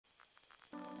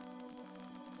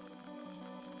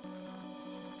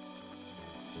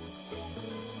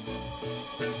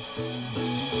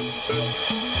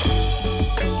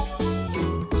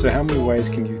So how many ways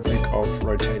can you think of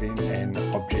rotating an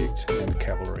object in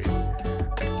Cavalry?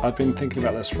 I've been thinking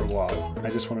about this for a while.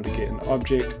 I just wanted to get an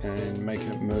object and make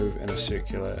it move in a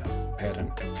circular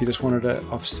pattern. If you just wanted to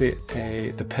offset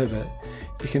the pivot,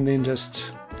 you can then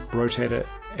just rotate it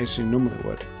as you normally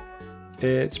would.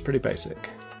 It's pretty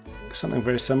basic. Something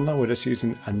very similar, we're just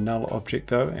using a null object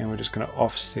though, and we're just going to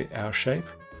offset our shape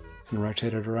and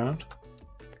rotate it around.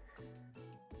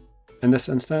 In this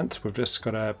instance, we've just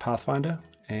got a pathfinder,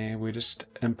 and we just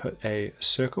input a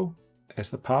circle as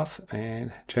the path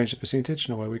and change the percentage,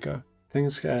 and away we go.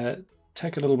 Things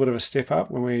take a little bit of a step up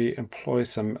when we employ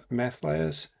some math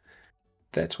layers.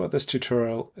 That's what this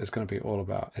tutorial is going to be all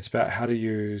about. It's about how to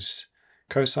use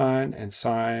cosine and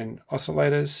sine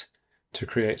oscillators to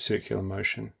create circular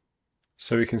motion.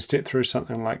 So we can step through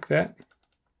something like that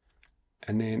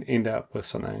and then end up with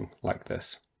something like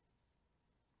this.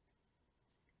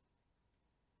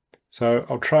 So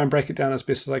I'll try and break it down as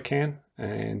best as I can,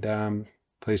 and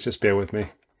please just bear with me.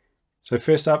 So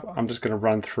first up, I'm just going to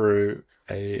run through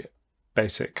a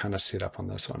basic kind of setup on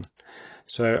this one.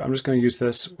 So I'm just going to use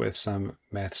this with some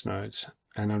maths nodes,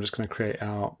 and I'm just going to create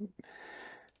our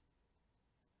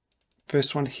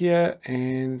first one here,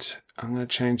 and I'm going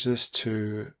to change this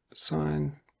to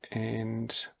sine,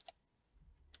 and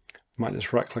might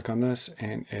just right click on this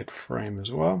and add frame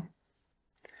as well.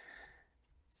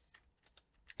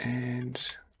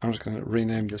 And I'm just going to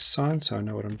rename this sine so I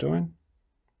know what I'm doing.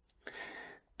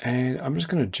 And I'm just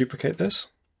going to duplicate this.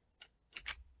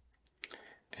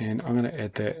 And I'm going to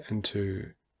add that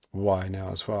into Y now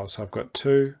as well. So I've got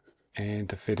 2 and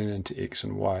they're feeding into X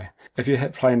and Y. If you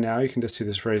hit play now, you can just see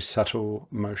this very subtle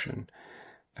motion.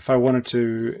 If I wanted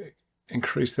to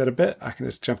increase that a bit, I can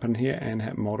just jump in here and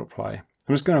hit multiply.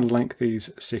 I'm just going to link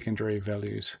these secondary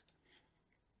values.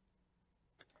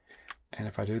 And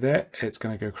if I do that, it's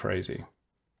going to go crazy.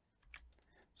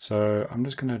 So I'm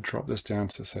just going to drop this down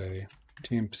to say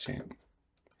 10%.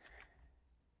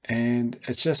 And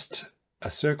it's just a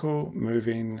circle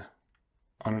moving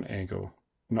on an angle,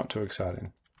 not too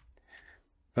exciting.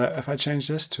 But if I change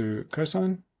this to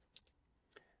cosine,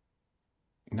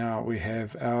 now we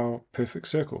have our perfect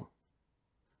circle.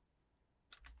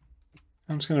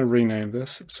 I'm just going to rename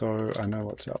this so I know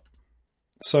what's up.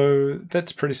 So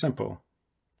that's pretty simple.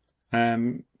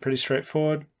 Pretty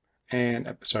straightforward.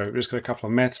 And so we've just got a couple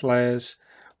of maths layers,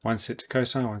 one set to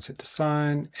cosine, one set to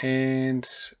sine, and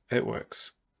it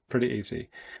works. Pretty easy.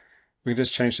 We can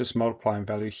just change this multiplying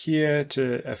value here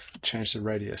to change the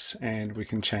radius, and we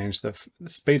can change the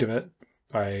speed of it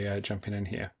by jumping in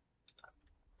here.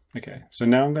 Okay, so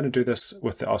now I'm going to do this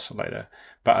with the oscillator,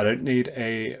 but I don't need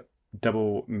a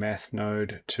double math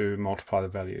node to multiply the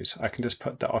values. I can just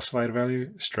put the oscillator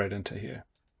value straight into here.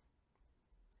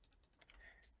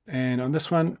 And on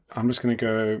this one, I'm just going to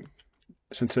go,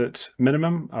 since it's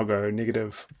minimum, I'll go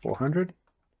 -400.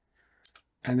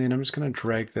 And then I'm just going to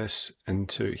drag this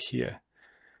into here.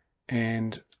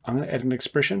 And I'm going to add an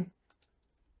expression.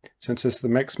 Since it's the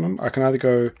maximum, I can either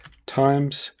go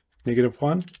times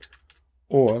 -1,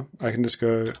 or I can just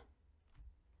go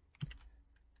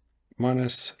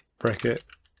minus bracket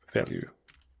value.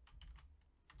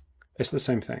 It's the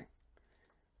same thing.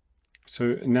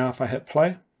 So now if I hit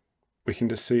play, we can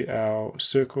just see our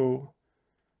circle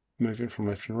moving from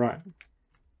left and right.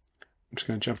 I'm just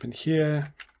going to jump in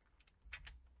here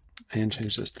and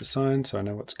change this to sine so I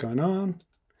know what's going on.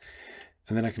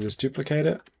 And then I can just duplicate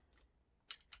it.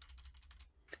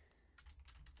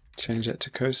 Change that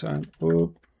to cosine.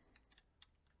 Whoop.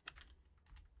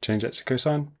 Change that to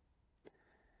cosine.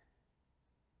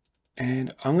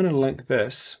 And I'm going to link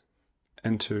this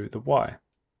into the Y.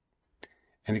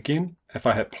 And again, if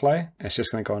I hit play, it's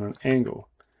just going to go on an angle.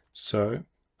 So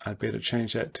I'd better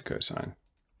change that to cosine.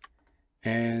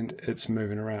 And it's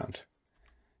moving around.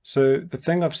 So the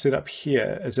thing I've set up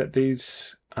here is that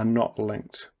these are not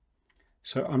linked.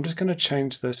 So I'm just going to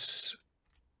change this.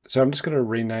 So I'm just going to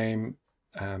rename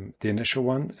the initial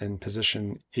one in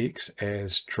position X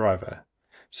as driver.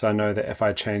 So I know that if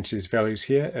I change these values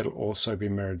here, it'll also be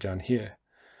mirrored down here.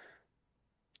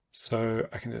 So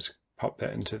I can just pop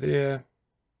that into there.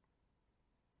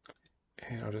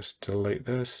 And I'll just delete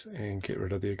this and get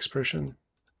rid of the expression.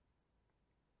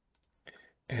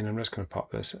 And I'm just going to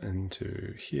pop this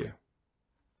into here.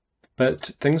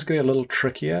 But things get a little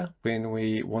trickier when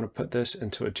we want to put this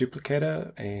into a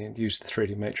duplicator and use the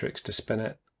 3D matrix to spin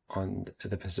it on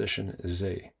the position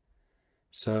Z.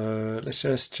 So let's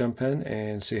just jump in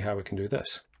and see how we can do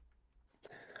this.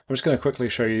 I'm just going to quickly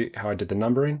show you how I did the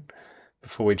numbering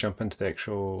before we jump into the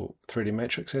actual 3D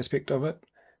matrix aspect of it.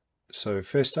 So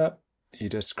first up, you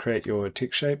just create your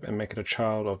text shape and make it a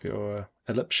child of your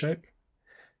ellipse shape.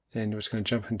 And we're just going to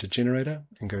jump into generator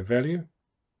and go value.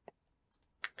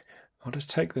 I'll just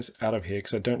take this out of here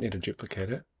because I don't need to duplicate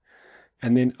it.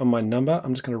 And then on my number,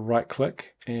 I'm just going to right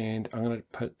click and I'm going to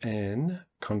put in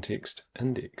context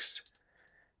index.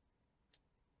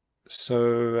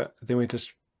 So then we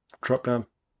just drop down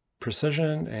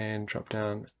precision and drop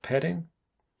down padding.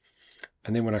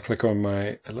 And then when I click on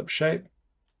my ellipse shape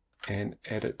and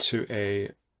add it to a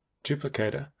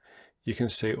duplicator, you can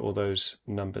see all those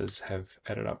numbers have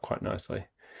added up quite nicely.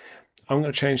 I'm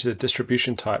going to change the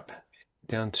distribution type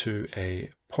down to a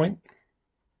point.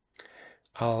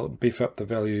 I'll beef up the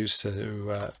values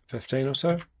to 15 or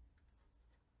so.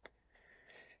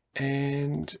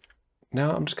 And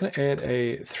now I'm just going to add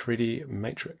a 3D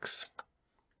matrix.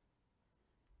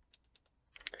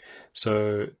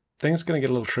 So things are going to get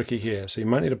a little tricky here. So you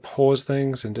might need to pause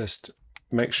things and just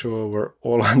make sure we're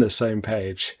all on the same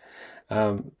page.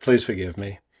 Please forgive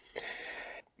me.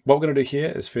 What we're going to do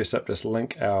here is first up just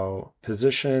link our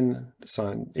position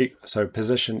sign, so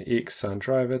position X sign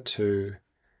driver to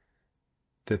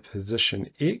the position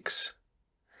X,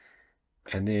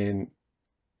 and then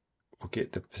we'll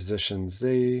get the position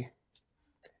Z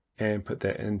and put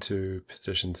that into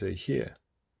position Z here.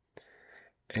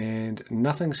 And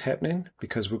nothing's happening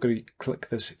because we're going to click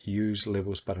this use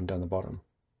levels button down the bottom.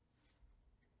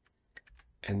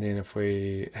 And then if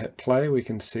we hit play, we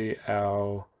can see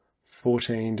our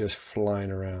 14 just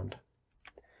flying around.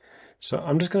 So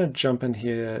I'm just going to jump in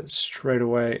here straight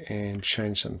away and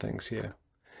change some things here.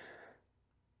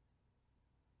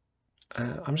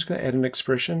 I'm just going to add an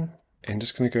expression and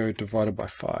just going to go divided by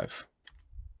 5.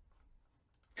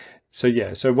 So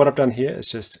yeah, so what I've done here is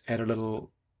just add a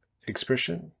little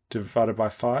expression divided by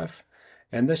 5,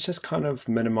 and this just kind of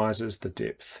minimizes the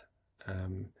depth,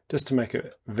 just to make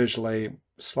it visually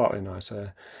slightly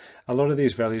nicer. A lot of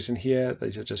these values in here,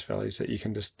 these are just values that you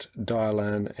can just dial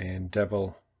in and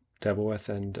dabble with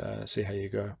and see how you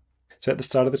go. So at the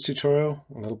start of this tutorial,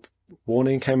 a little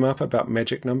warning came up about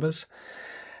magic numbers.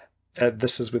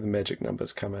 This is where the magic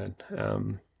numbers come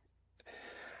in.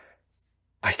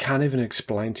 I can't even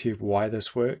explain to you why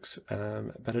this works,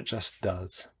 but it just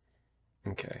does.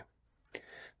 Okay,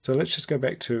 so let's just go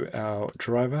back to our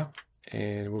driver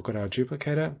and we've got our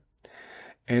duplicator,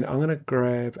 and I'm going to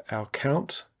grab our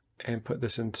count and put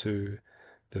this into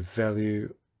the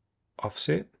value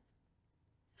offset,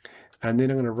 and then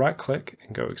I'm going to right click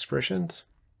and go expressions,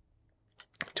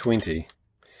 20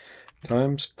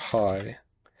 times pi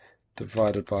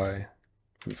divided by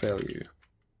value,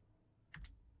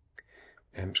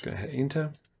 and I'm just going to hit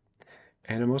enter,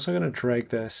 and I'm also going to drag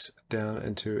this down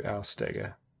into our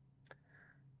stagger.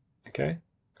 Okay,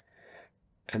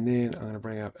 and then I'm going to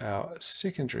bring up our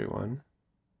secondary one,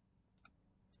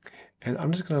 and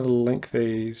I'm just going to link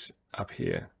these up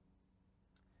here.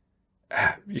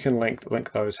 You can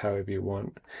link those however you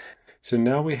want. So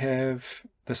now we have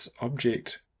this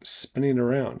object spinning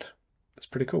around. It's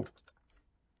pretty cool.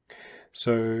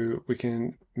 So we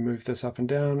can move this up and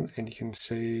down, and you can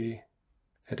see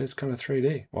it is kind of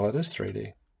 3D. Well, it is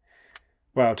 3D.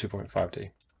 Wow,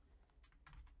 2.5D.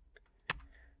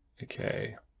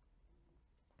 Okay.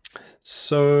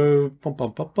 So,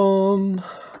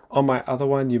 on my other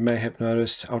one, you may have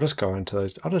noticed, I'll just go into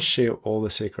those. I'll just share all the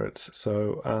secrets.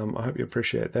 So I hope you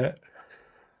appreciate that.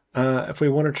 If we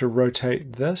wanted to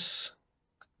rotate this,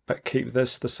 but keep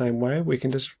this the same way, we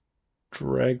can just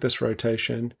drag this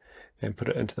rotation and put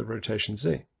it into the rotation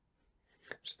Z.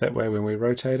 So that way when we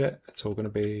rotate it, it's all going to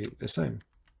be the same.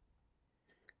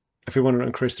 If we want to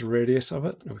increase the radius of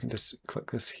it, we can just click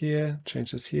this here,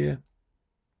 change this here.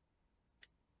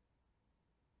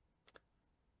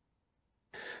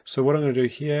 So what I'm going to do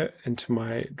here into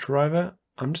my driver,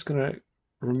 I'm just going to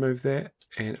remove that,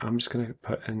 and I'm just going to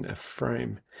put in a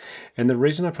frame. And the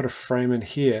reason I put a frame in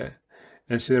here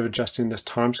instead of adjusting this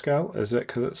timescale is that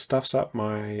because it stuffs up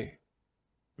my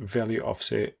value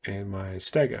offset and my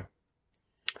stagger.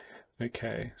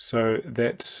 Okay, so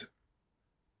that's,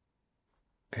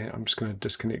 and I'm just going to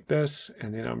disconnect this,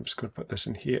 and then I'm just going to put this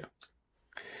in here.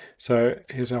 So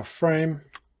here's our frame,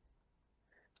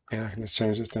 and I can just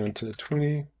change this down to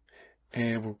 20,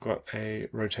 and we've got a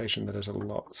rotation that is a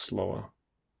lot slower.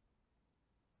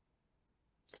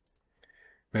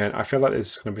 Man, I feel like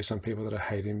there's going to be some people that are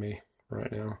hating me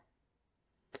right now.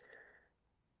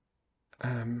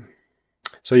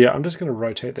 So yeah, I'm just going to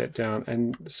rotate that down,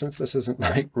 and since this isn't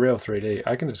like real 3D,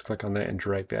 I can just click on that and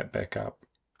drag that back up.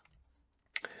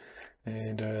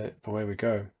 And away we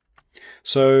go.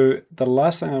 So the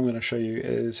last thing I'm going to show you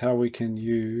is how we can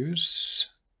use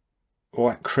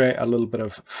or create a little bit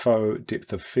of faux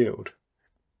depth of field.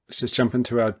 Let's just jump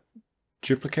into our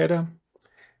duplicator,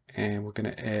 and we're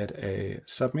going to add a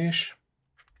submesh.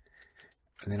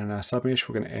 And then in our submesh,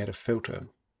 we're going to add a filter.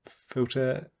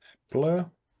 Filter blur.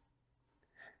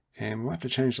 And we might have to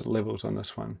change the levels on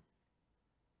this one.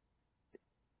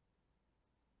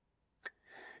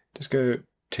 Just go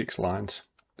text lines.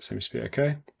 Seems to be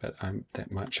okay, but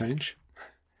that might change.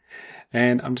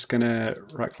 And I'm just going to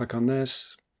right click on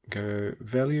this, go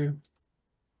value,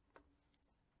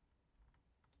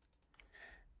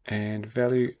 and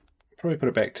value, probably put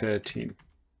it back to 10.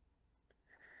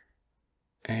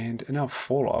 And in our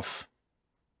fall off,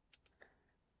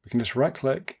 we can just right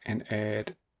click and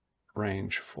add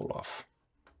range fall off.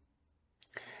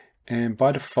 And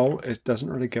by default, it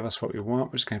doesn't really give us what we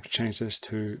want. We're just going to have to change this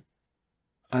to,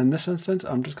 in this instance,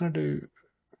 I'm just going to do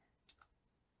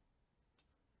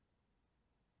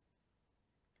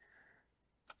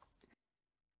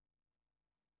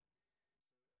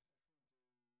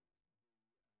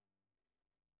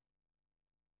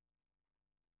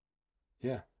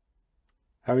yeah.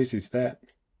 How easy is that?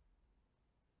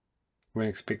 We weren't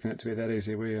expecting it to be that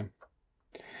easy, were you?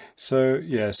 So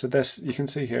yeah, so this, you can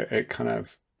see here, it kind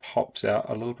of pops out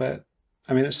a little bit.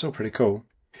 I mean, it's still pretty cool.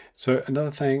 So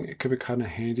another thing, it could be kind of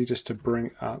handy just to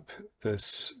bring up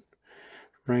this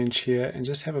range here and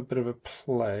just have a bit of a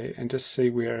play and just see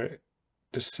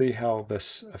how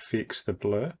this affects the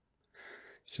blur.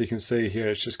 So you can see here,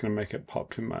 it's just going to make it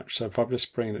pop too much. So if I'm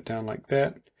just bringing it down like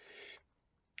that,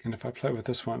 and if I play with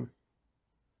this one,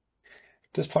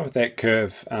 just play with that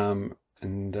curve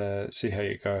and see how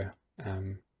you go.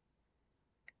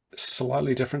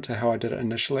 Slightly different to how I did it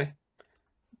initially,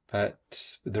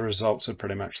 but the results are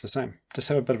pretty much the same. Just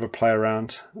have a bit of a play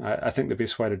around. I think the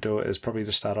best way to do it is probably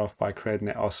to start off by creating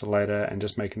that oscillator and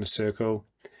just making a circle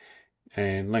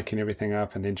and linking everything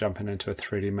up and then jumping into a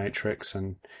 3D matrix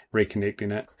and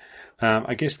reconnecting it.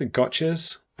 I guess the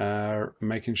gotchas are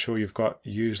making sure you've got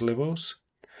use levels.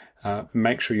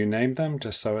 Make sure you name them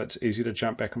just so it's easy to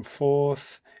jump back and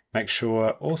forth. Make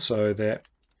sure also that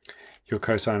your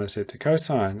cosine is set to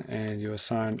cosine and your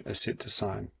sine is set to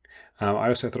sine. I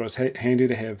also thought it was handy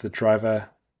to have the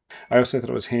driver. I also thought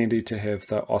it was handy to have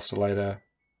the oscillator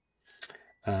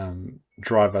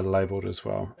driver labeled as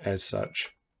well as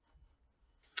such.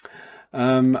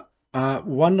 One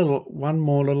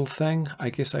more little thing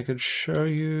I guess I could show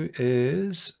you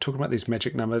is talking about these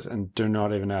magic numbers, and do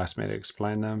not even ask me to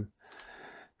explain them.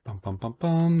 Bum, bum, bum,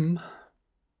 bum.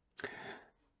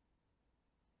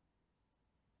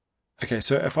 Okay,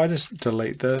 so if I just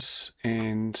delete this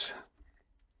and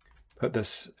put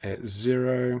this at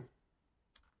 0.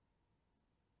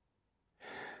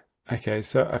 Okay,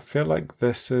 so I feel like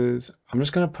this is, I'm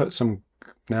just going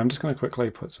to quickly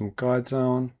put some guides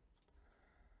on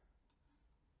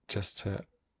just to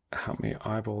help me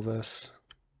eyeball this.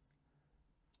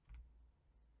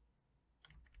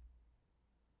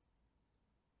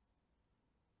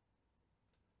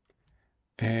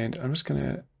 And I'm just going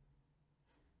to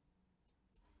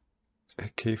a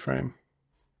keyframe,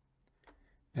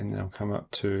 and then I'll come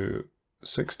up to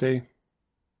 60,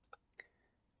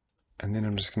 and then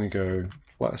I'm just going to go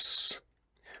plus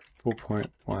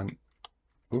 4.189,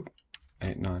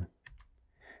 and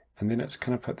then it's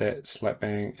going to put that slap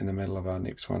bang in the middle of our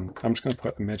next one. I'm just going to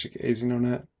put a magic easing on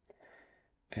it,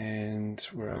 and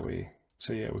where are we?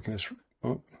 So yeah, we can just,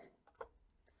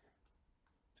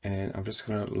 and I'm just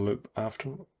going to loop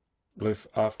after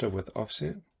with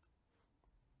offset.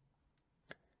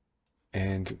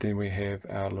 And then we have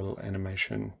our little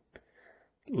animation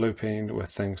looping with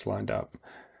things lined up.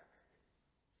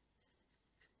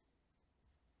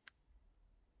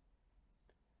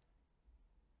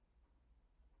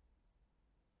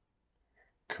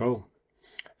 Cool.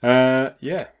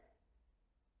 Yeah.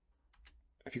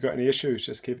 If you've got any issues,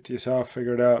 just keep it to yourself,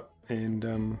 figure it out,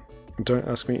 and don't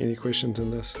ask me any questions in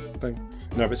this thing.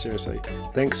 No, but seriously,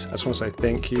 thanks. I just want to say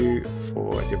thank you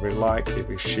for every like,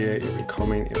 every share, every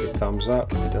comment, every thumbs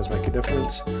up. It does make a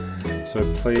difference.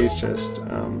 So please just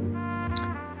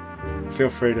feel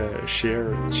free to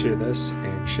share this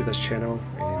and share this channel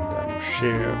and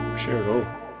share it all.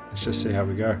 Let's just see how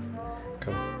we go.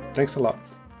 Cool. Thanks a lot.